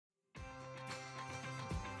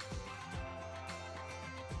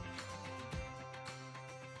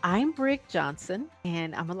I'm Brooke Johnson,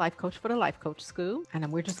 and I'm a life coach for the Life Coach School,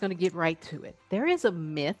 and we're just going to get right to it. There is a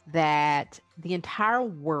myth that the entire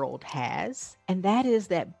world has, and that is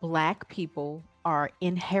that Black people are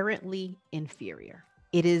inherently inferior.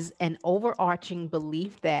 It is an overarching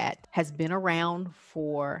belief that has been around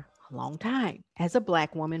for a long time. As a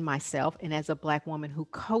Black woman myself, and as a Black woman who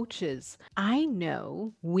coaches, I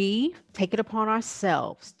know we take it upon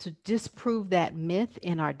ourselves to disprove that myth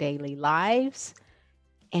in our daily lives,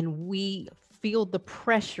 and we feel the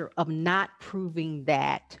pressure of not proving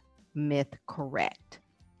that myth correct.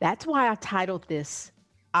 That's why I titled this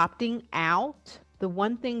Opting Out. The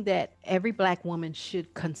one thing that every Black woman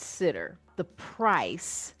should consider, the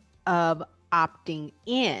price of opting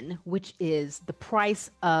in, which is the price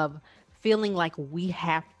of feeling like we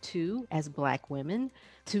have to, as Black women,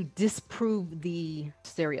 to disprove the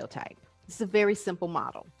stereotype. It's a very simple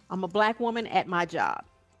model. I'm a Black woman at my job.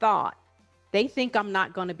 Thought, they think I'm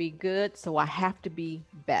not going to be good, so I have to be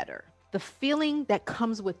better. The feeling that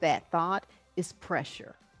comes with that thought is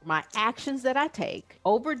pressure. My actions that I take,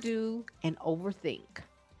 overdo and overthink.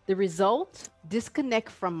 The result, disconnect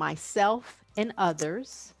from myself and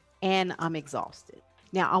others, and I'm exhausted.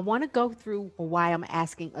 Now, I want to go through why I'm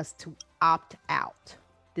asking us to opt out.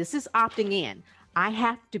 This is opting in. I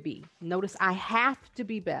have to be. Notice I have to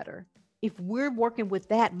be better. If we're working with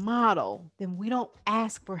that model, then we don't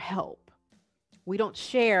ask for help. We don't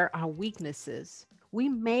share our weaknesses. We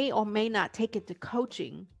may or may not take it to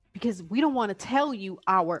coaching because we don't want to tell you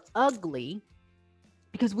our ugly,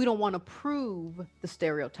 because we don't want to prove the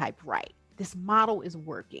stereotype right. This model is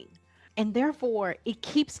working. And therefore, it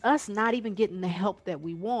keeps us not even getting the help that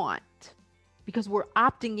we want because we're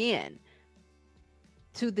opting in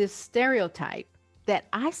to this stereotype that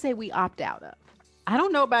I say we opt out of. I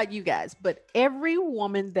don't know about you guys, but every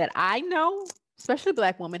woman that I know, especially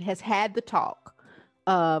Black woman, has had the talk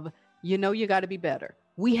of, you got to be better.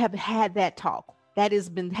 We have had that talk that has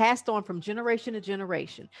been passed on from generation to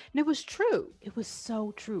generation. And it was true. It was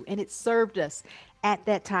so true. And it served us at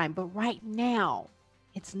that time. But right now,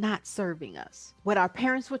 it's not serving us. What our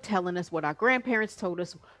parents were telling us, what our grandparents told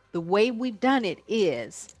us, the way we've done it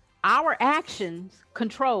is our actions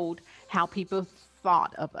controlled how people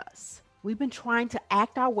thought of us. We've been trying to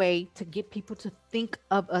act our way to get people to think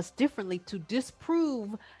of us differently, to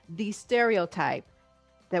disprove the stereotype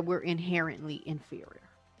that we're inherently inferior.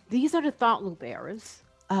 These are the thought loop errors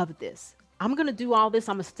of this. I'm going to do all this.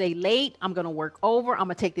 I'm going to stay late. I'm going to work over. I'm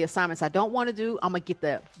going to take the assignments I don't want to do. I'm going to get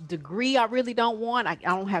the degree I really don't want. I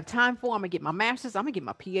don't have time for. I'm going to get my master's. I'm going to get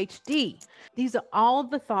my PhD. These are all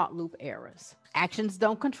the thought loop errors. Actions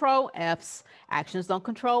don't control F's. Actions don't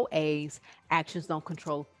control A's. Actions don't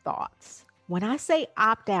control thoughts. When I say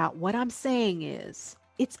opt out, what I'm saying is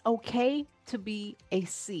it's okay to be a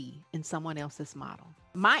C in someone else's model.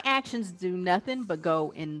 My actions do nothing but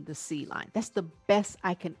go in the C line. That's the best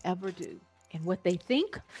I can ever do. And what they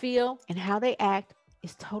think, feel, and how they act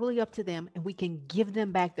is totally up to them, and we can give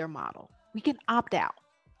them back their model. We can opt out.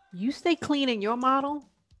 You stay clean in your model,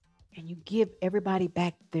 and you give everybody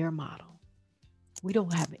back their model. We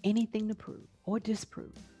don't have anything to prove or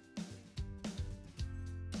disprove.